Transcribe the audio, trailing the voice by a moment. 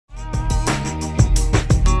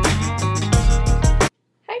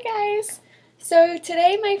So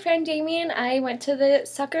today my friend Jamie and I went to the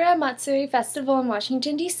Sakura Matsuri Festival in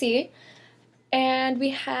Washington, D.C. and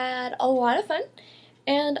we had a lot of fun.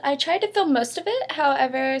 And I tried to film most of it,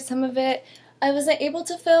 however some of it I wasn't able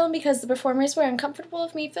to film because the performers were uncomfortable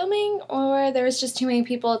with me filming, or there was just too many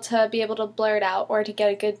people to be able to blur it out or to get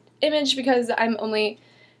a good image because I'm only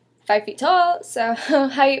 5 feet tall, so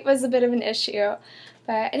height was a bit of an issue.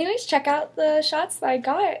 But anyways, check out the shots that I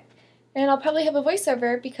got. And I'll probably have a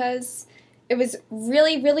voiceover because it was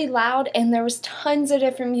really, really loud and there was tons of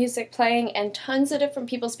different music playing and tons of different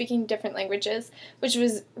people speaking different languages, which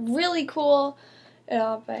was really cool.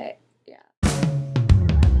 But yeah.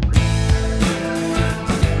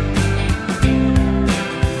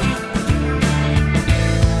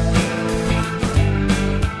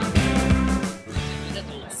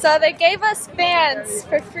 So they gave us fans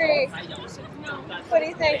for free. What do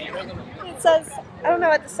you think? It says, I don't know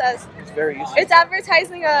what this says. It's very useful. It's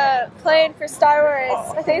advertising a plane for Star Wars.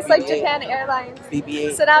 I think it's like Japan Airlines.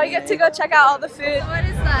 BB-8. So now we get to go check out all the food. What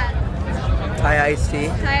is that? Thai iced tea.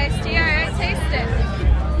 Thai iced tea, alright, taste it.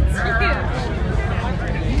 It's huge.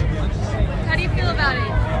 How do you feel about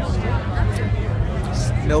it?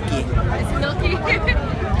 It's milky. It's milky?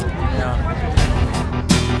 No.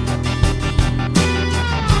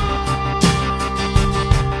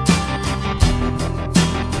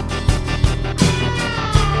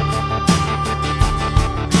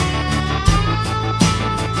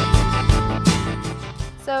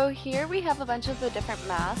 So here we have a bunch of the different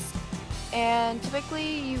masks, and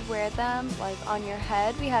typically you wear them like on your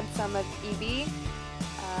head. We had some of Eevee.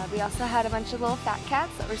 We also had a bunch of little fat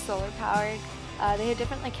cats that were solar powered. They had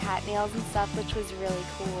different like cat nails and stuff, which was really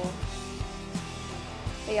cool.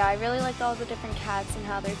 But yeah, I really liked all the different cats and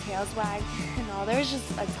how their tails wagged and all. There was just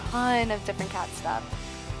a ton of different cat stuff.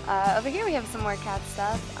 Over here we have some more cat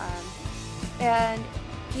stuff. And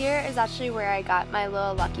here is actually where I got my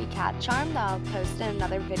little lucky cat charm that I'll post in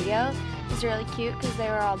another video. It's really cute because they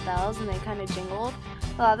were all bells and they kind of jingled.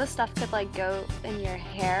 A lot of the stuff could like go in your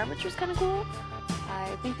hair, which was kind of cool.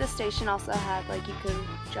 I think the station also had like you could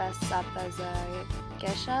dress up as a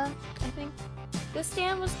geisha, I think. This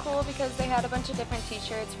stand was cool because they had a bunch of different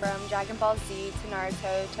t-shirts from Dragon Ball Z to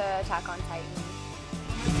Naruto to Attack on Titan.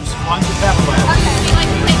 Just one to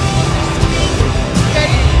okay.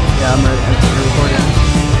 Yeah, I'm ready. I'm recording.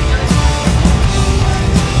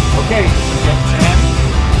 Okay, we get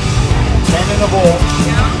 10 in a bowl,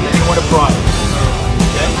 then you want to fry.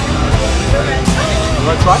 Okay? You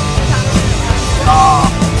want to try?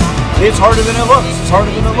 It's harder than it looks. It's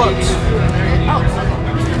harder than it looks. Oh,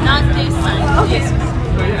 not this side. Okay.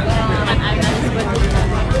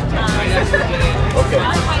 Okay.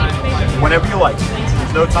 Whenever you like.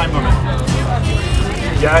 There's no time limit.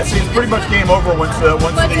 Yeah, it's pretty much game over once it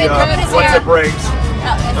breaks.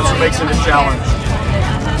 That's what makes it a challenge.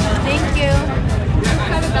 Thank you.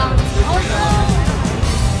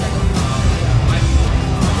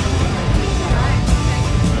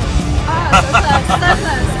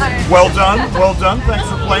 Well done, well done. Thanks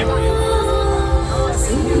for playing.